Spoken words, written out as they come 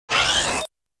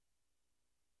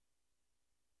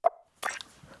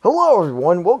Hello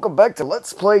everyone, welcome back to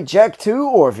Let's Play Jak 2,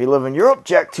 or if you live in Europe,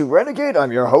 Jak 2 Renegade.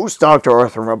 I'm your host, Dr.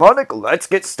 Arthur Robotnik. Let's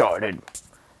get started.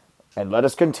 And let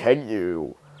us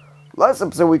continue. Last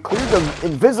episode we cleared the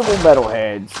invisible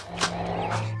metalheads.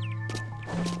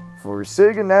 For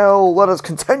Sig, and now let us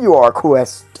continue our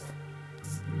quest.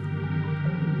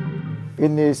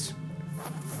 In this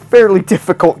fairly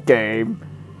difficult game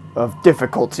of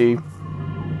difficulty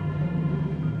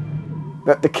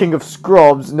that the King of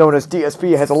Scrubs, known as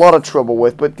DSP, has a lot of trouble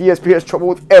with, but DSP has trouble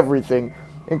with everything,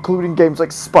 including games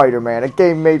like Spider-Man, a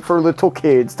game made for little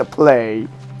kids to play.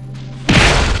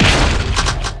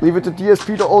 Leave it to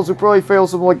DSP to also probably fail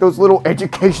some like those little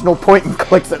educational point and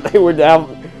clicks that they would have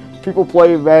people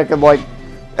playing back in like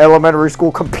elementary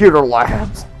school computer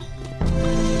labs.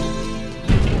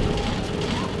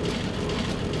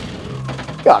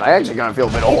 God, I actually kind of feel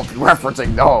a bit old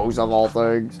referencing those of all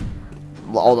things.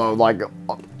 Although, like,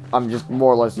 I'm just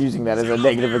more or less using that as a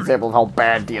negative example of how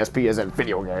bad DSP is at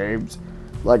video games.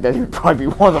 Like, that he'd probably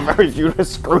be one of the very few to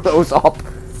screw those up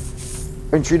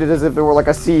and treat it as if it were like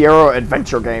a Sierra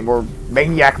adventure game or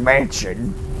Maniac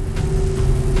Mansion.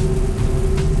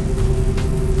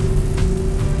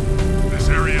 This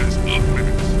area is off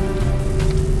limits.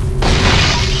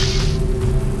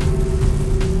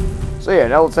 So yeah,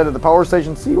 now let's head to the power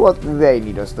station, see what they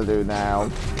need us to do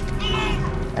now.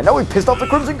 And now we pissed off the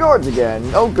Crimson Guards again.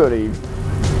 Oh goody.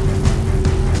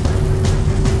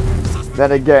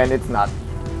 Then again, it's not.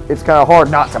 It's kind of hard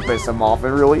not to piss them off,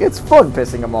 and really, it's fun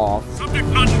pissing them off. Subject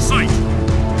not in sight.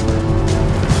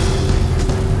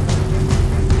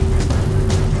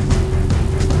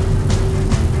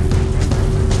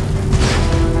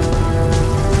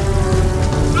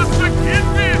 Suspect in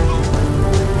vehicle.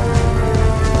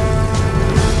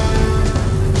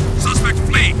 Suspect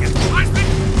fleeing.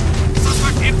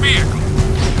 Suspect in vehicle.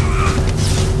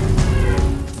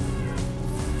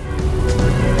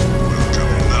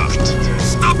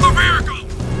 Stop the vehicle!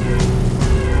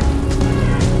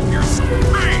 You're so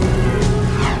big!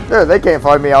 There, they can't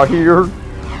find me out here.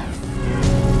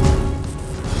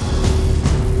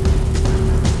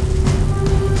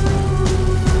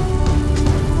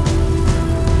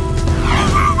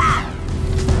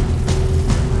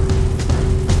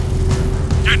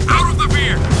 Get out of the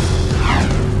vehicle!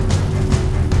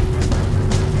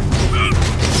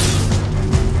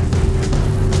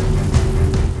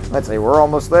 Let's see, we're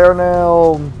almost there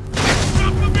now.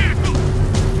 Stop the vehicle!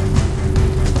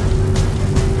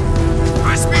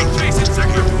 High speed chase in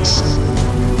sector.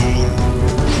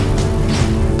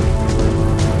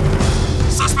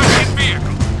 Suspect in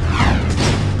vehicle.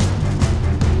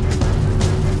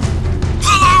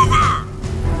 Pull over!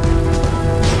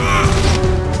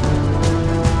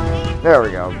 There we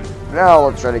go. Now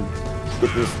let's try to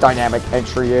get this dynamic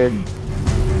entry in.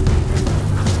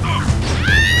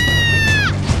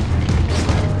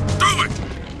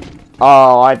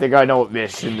 Oh, I think I know what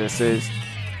mission this is.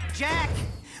 Jak,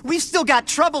 we've still got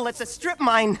trouble at the strip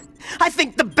mine. I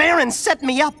think the Baron set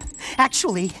me up.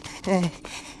 Actually,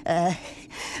 I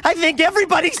think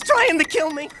everybody's trying to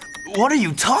kill me. What are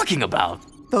you talking about?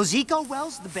 Those eco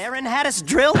wells the Baron had us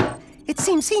drill, it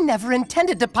seems he never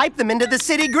intended to pipe them into the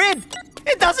city grid.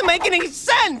 It doesn't make any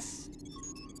sense.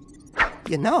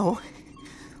 You know,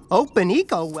 open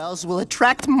eco wells will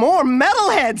attract more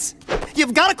metalheads.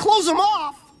 You've got to close them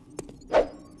off.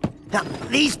 Now,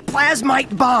 these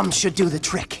plasmite bombs should do the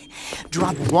trick.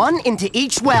 Drop one into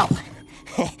each well,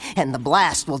 and the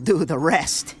blast will do the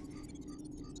rest.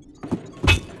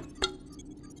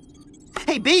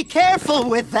 Hey, be careful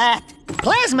with that.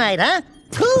 Plasmite, huh?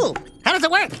 Cool. How does it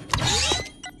work?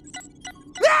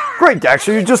 Great,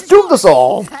 Daxter, you just doomed us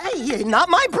all. Hey, not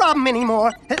my problem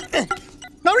anymore.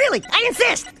 No, really, I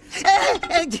insist.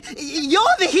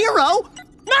 You're the hero.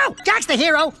 No, Jak's the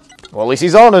hero. Well, at least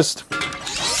he's honest.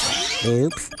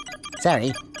 Oops.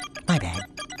 Sorry. My bad.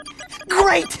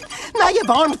 Great. Now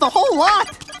you've armed the whole lot.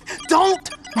 Don't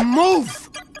move.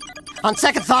 On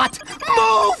second thought,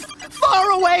 move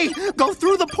far away. Go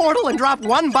through the portal and drop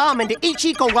one bomb into each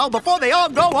eco well before they all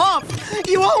go off.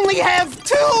 You only have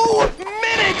 2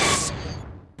 minutes.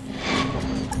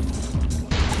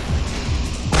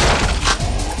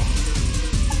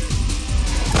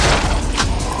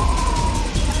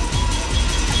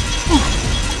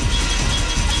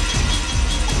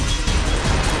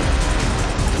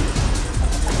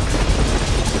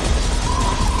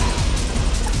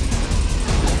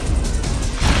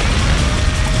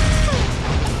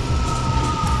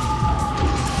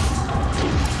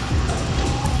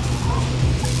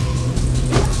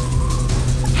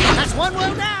 One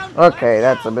well down. Okay,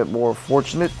 that's a bit more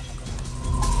fortunate.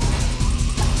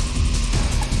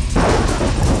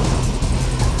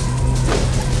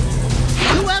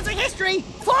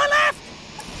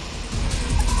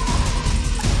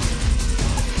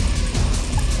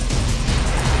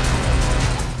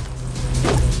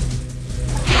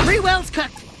 wells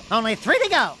cooked. Only 3 to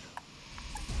go.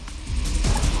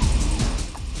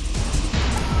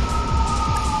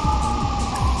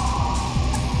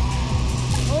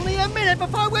 Only a minute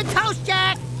before we're toast,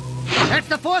 Jack. That's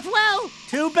the 4th well.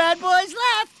 2 bad boys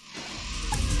left.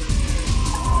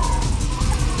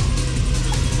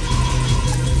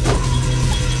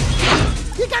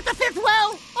 You got the 5th well.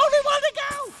 Only 1 to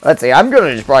go. Let's see, I'm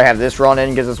gonna just probably have this run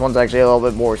in because this one's actually a little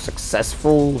bit more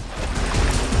successful.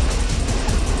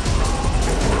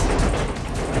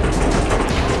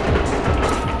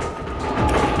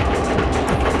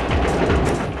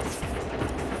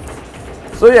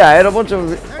 So yeah, I had a bunch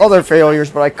of other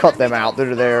failures, but I cut them out due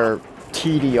to their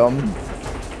tedium.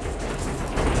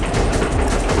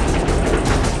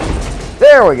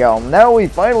 There we go. Now we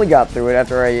finally got through it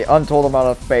after a untold amount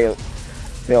of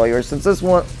failures. Since this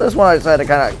one I decided to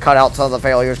kind of cut out some of the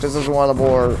failures because this is one of the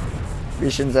more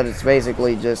missions that it's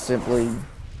basically just simply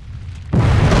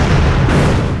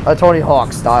a Tony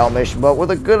Hawk style mission, but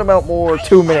with a good amount more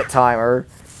 2-minute timer.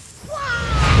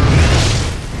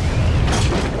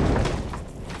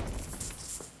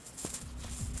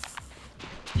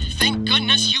 Thank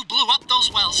goodness you blew up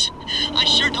those wells. I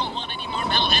sure don't want any more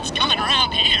metalheads coming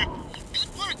around here. Good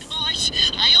work, boys.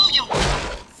 I owe you.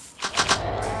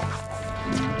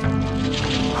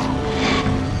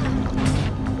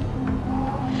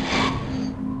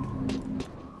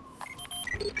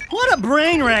 What a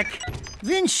brain wreck.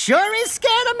 Vin sure is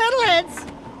scared of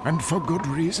metalheads. And for good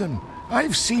reason.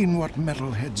 I've seen what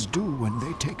metalheads do when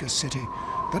they take a city.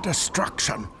 The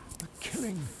destruction, the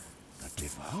killing, the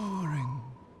devouring.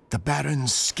 The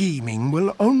Baron's scheming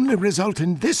will only result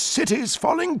in this city's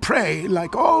falling prey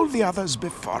like all the others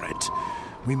before it.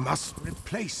 We must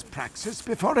replace Praxis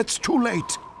before it's too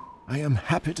late. I am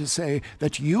happy to say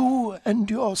that you and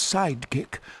your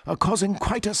sidekick are causing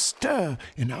quite a stir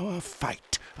in our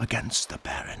fight against the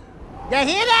Baron. You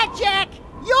hear that, Jack?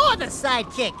 You're the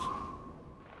sidekick.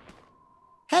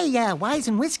 Hey, Wise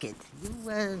and Whiskered,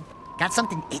 you, got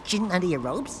something itching under your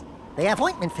robes? They have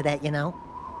ointment for that, you know.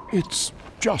 It's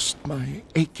just my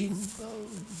aching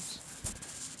bones.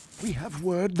 We have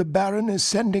word the Baron is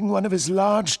sending one of his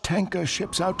large tanker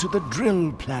ships out to the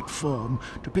drill platform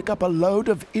to pick up a load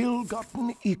of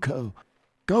ill-gotten eco.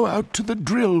 Go out to the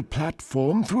drill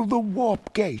platform through the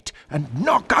warp gate and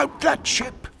knock out that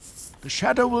ship. The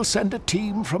Shadow will send a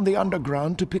team from the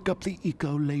underground to pick up the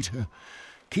eco later.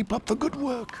 Keep up the good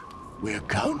work. We're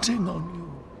counting on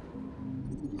you.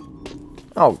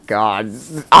 Oh god,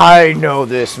 I know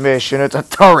this mission. It's a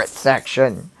turret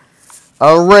section.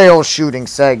 A rail shooting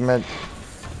segment.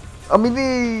 I mean,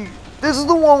 this is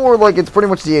the one where, like, it's pretty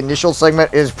much the initial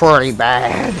segment is pretty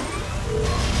bad.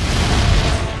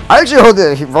 I actually heard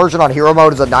the version on Hero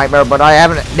Mode is a nightmare, but I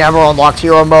never unlocked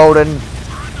Hero Mode, and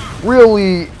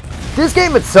really, this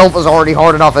game itself is already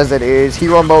hard enough as it is.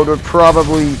 Hero Mode would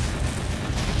probably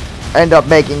end up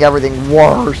making everything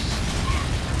worse.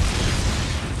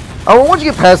 Oh, once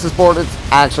you get past this board, it's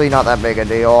actually not that big a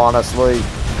deal, honestly.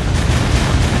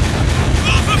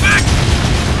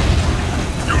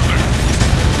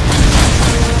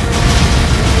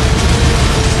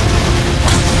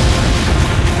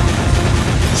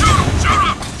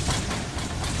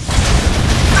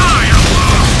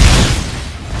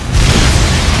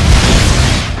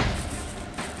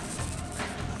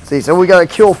 See, so we gotta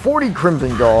kill 40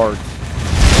 Crimson Guards.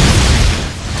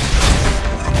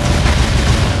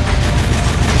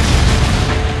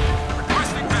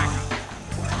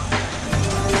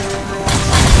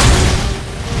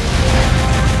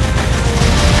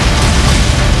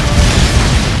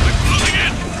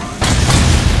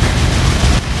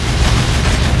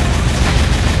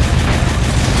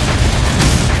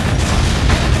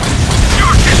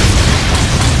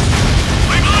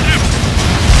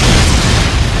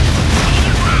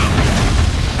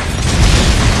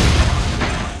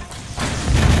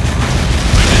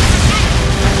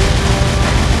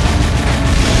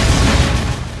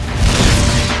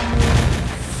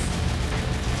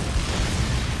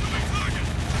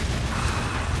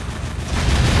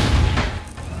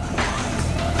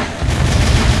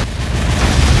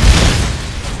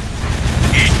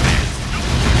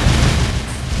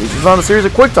 This is on a series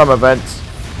of quick time events.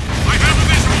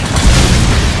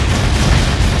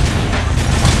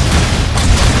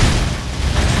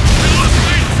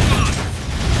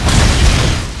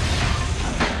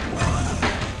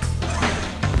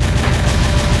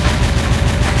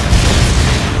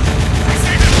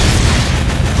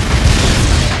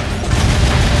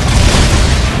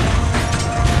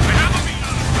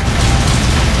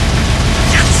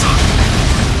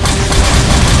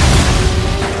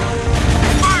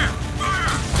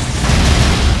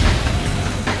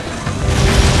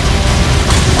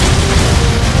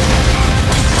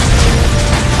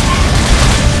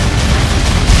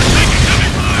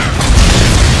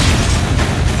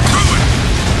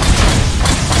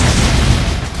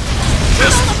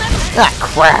 Ah,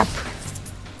 crap.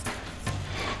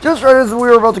 Just right as we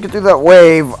were about to get through that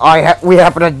wave, we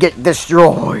happened to get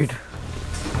destroyed.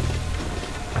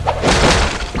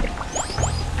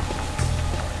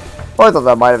 Well, I thought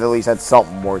that might have at least had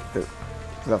something worth it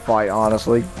to the fight,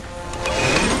 honestly.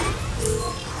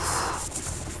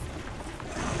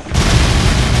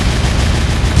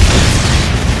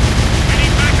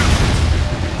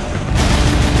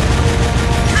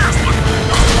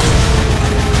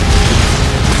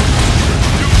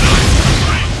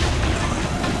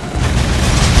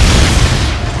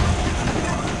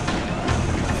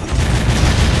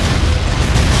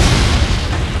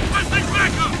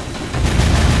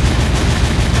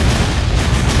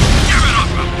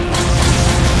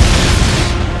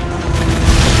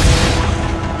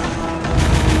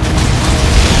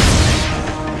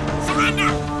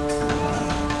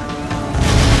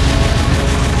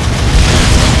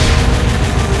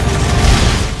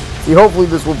 Hopefully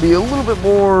this will be a little bit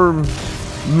more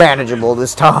manageable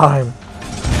this time.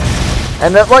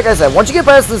 And that, like I said, once you get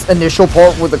past this initial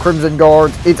part with the Crimson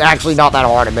Guards, it's actually not that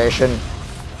hard a mission.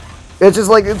 It's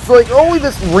like only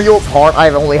this real part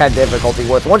I've only had difficulty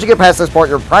with. Once you get past this part,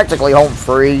 you're practically home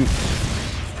free.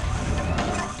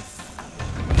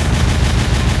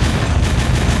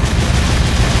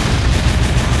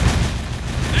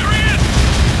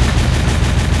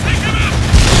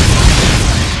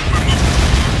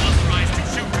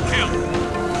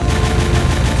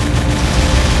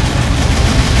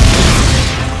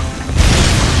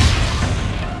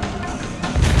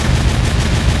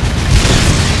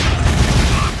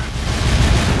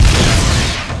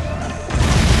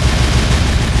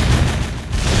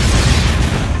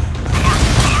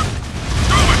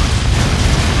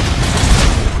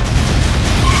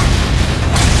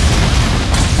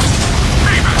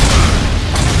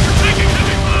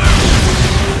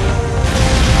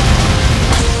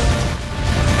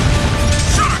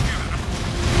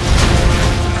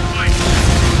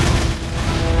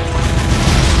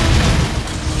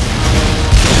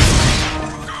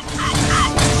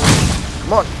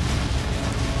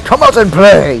 Come out and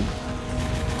play,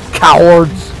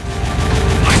 cowards!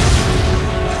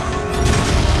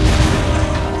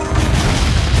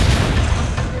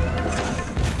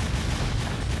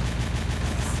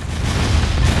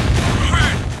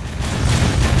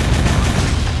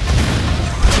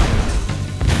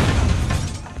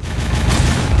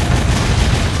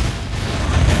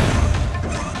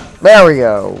 There we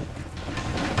go.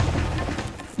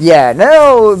 Yeah,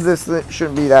 now this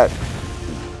shouldn't be that.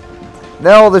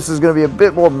 Now this is going to be a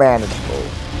bit more manageable.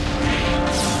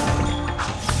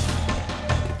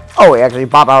 Oh, he actually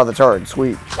popped out of the turret.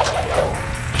 Sweet.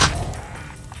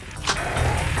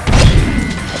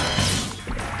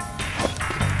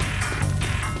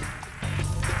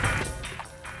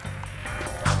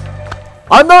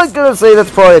 I'm not going to say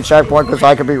that's probably a checkpoint because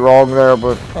I could be wrong there,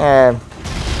 but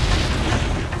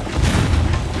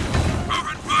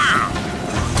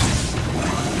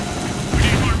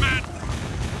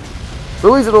at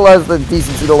least it'll have the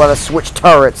decency to let us switch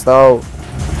turrets, though.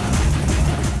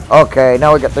 Okay,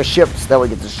 now we got the ships that we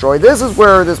get destroyed. This is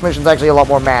where this mission's actually a lot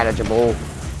more manageable.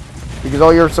 Because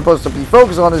all you're supposed to be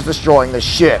focused on is destroying the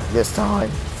ship this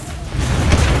time.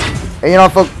 And you're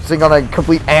not focusing on a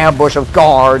complete ambush of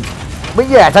guards. But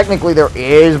yeah, technically there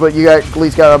is, but you at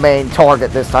least got a main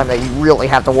target this time that you really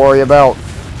have to worry about.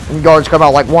 And guards come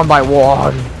out like one by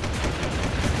one.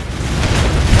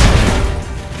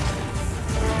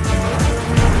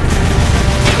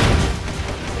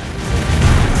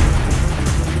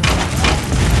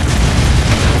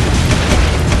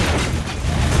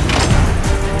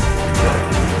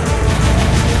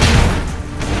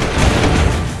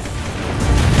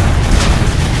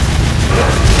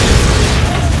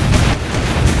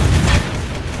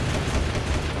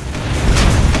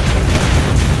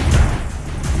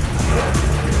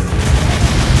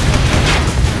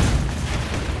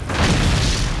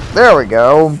 There we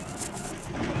go.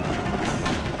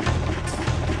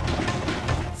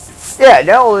 Yeah,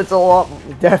 now it's a lot,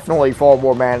 definitely far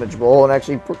more manageable and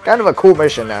actually kind of a cool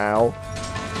mission now.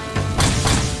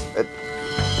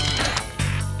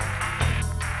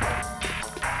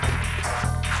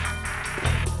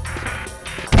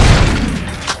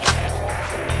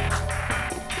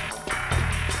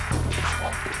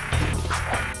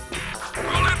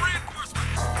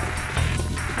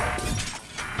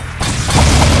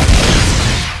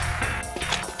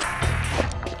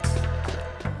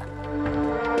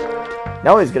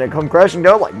 Now he's gonna come crashing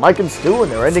down like Mike and Stu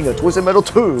and they're ending a Twisted Metal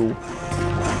 2.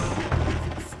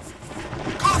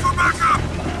 Call for backup!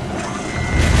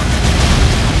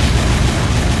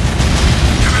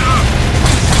 Give it up!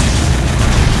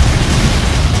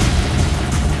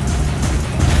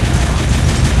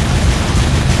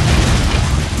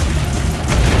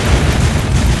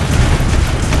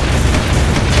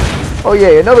 Oh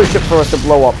yay, another ship for us to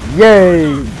blow up.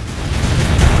 Yay!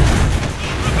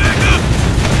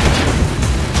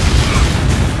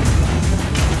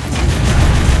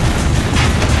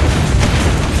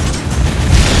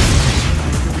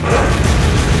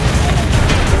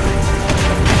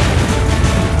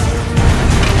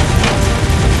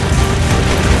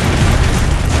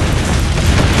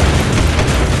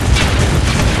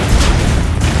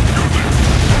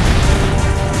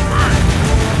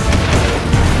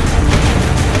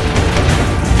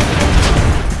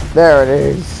 There it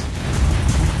is.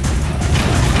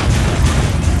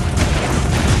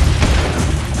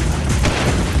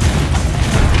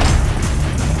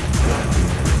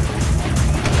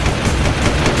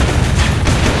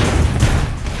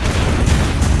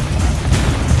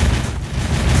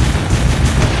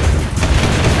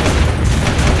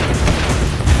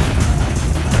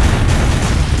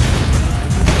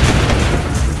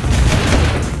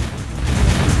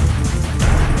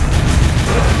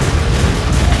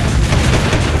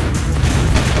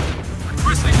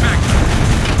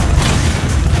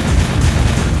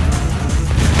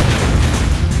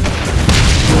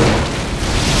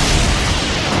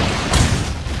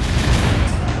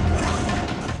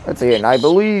 Let's see, and I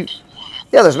believe...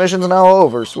 Yeah, this mission's now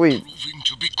over. Sweet. Proving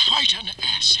to be quite an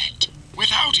asset.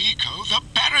 Without Eco, the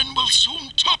Baron will soon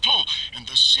topple, and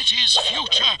the city's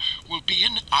future will be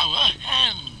in our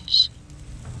hands.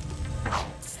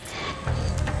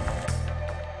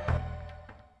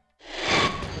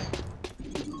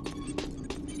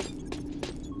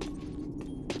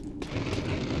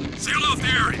 Seal off the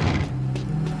area.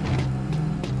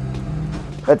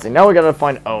 Let's see, now we gotta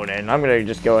find Onan. I'm gonna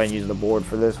just go ahead and use the board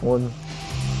for this one.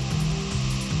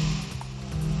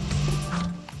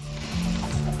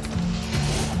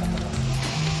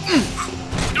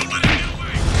 Don't let him get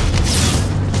away.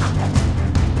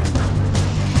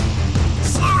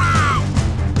 Slow down.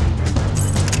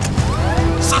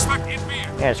 Suspect in rear.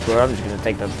 Yeah, screw it. I'm just gonna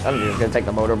take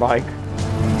the motorbike.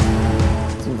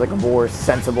 Seems like a more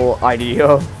sensible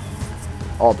idea,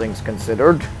 all things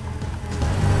considered.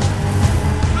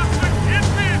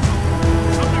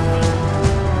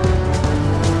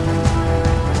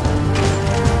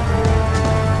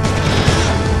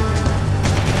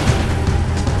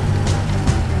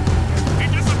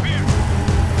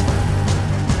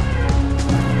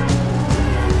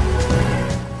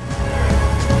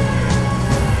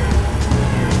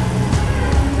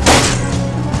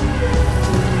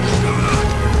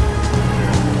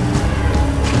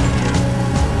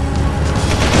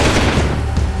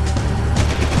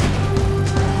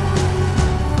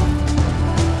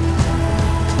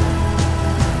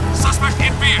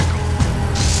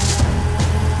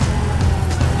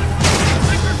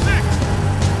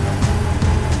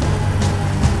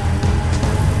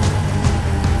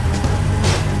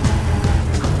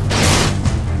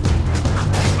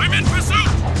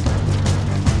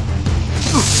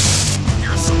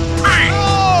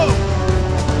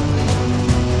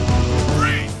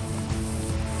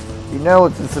 Now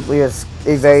it's simply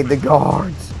evade the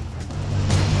guards.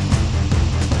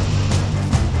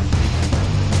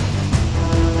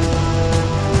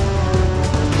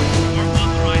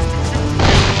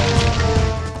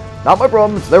 Not my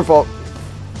problem, it's their fault.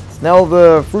 It's now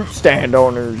the fruit stand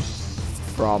owners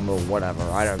problem or whatever.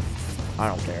 I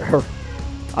don't care.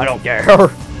 I don't care.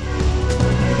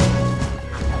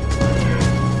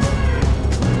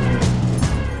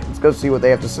 Let's go see what they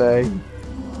have to say.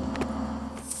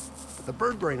 The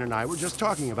Birdbrain and I were just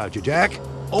talking about you, Jack.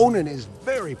 Onan is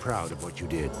very proud of what you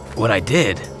did. What I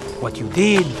did, what you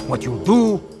did, what you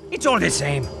do, it's all the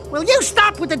same. Will you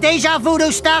stop with the deja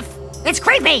voodoo stuff? It's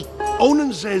creepy!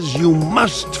 Onan says you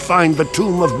must find the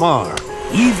Tomb of Mar.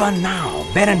 Even now,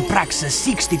 Baron Praxis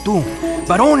seeks the tomb,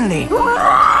 but only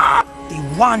the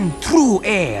one true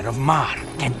heir of Mar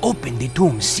can open the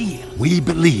tomb seal. We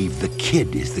believe the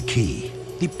kid is the key.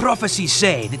 The prophecies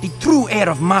say that the true heir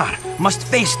of Mar must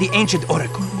face the ancient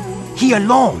oracle. He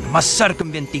alone must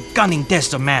circumvent the cunning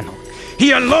tests of manhood.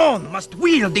 He alone must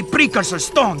wield the precursor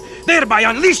stone, thereby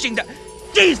unleashing the...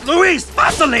 Jeez Louise,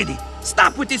 fossil lady!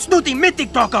 Stop with this snooty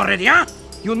mythic talk already, huh?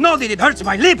 You know that it hurts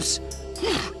my lips.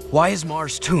 Why is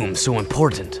Mar's tomb so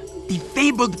important? The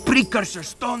fabled precursor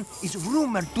stone is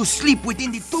rumored to sleep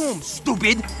within the tomb,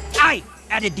 stupid! I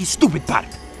added the stupid part.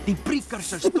 The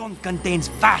precursor stone contains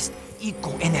vast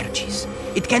eco-energies.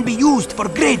 It can be used for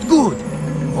great good,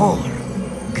 or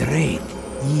great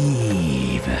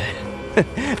evil.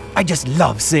 I just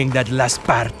love saying that last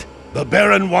part. The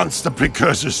Baron wants the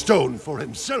precursor stone for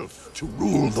himself to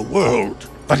rule the world.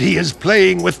 But he is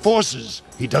playing with forces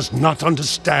he does not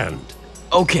understand.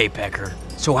 Okay, Pecker.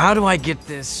 So how do I get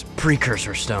this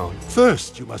precursor stone?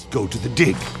 First, you must go to the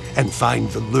dig and find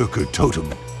the lurker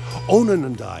totem. Onan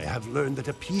and I have learned that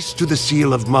a piece to the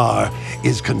seal of Mar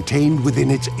is contained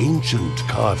within its ancient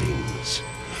carvings.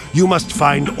 You must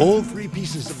find all 3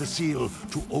 pieces of the seal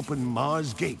to open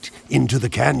Mar's gate into the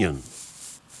canyon.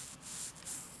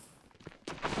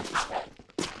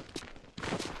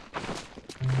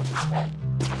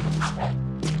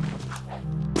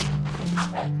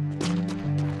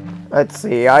 Let's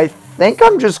see, I think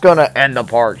I'm just gonna end the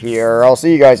part here. I'll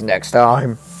see you guys next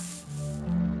time.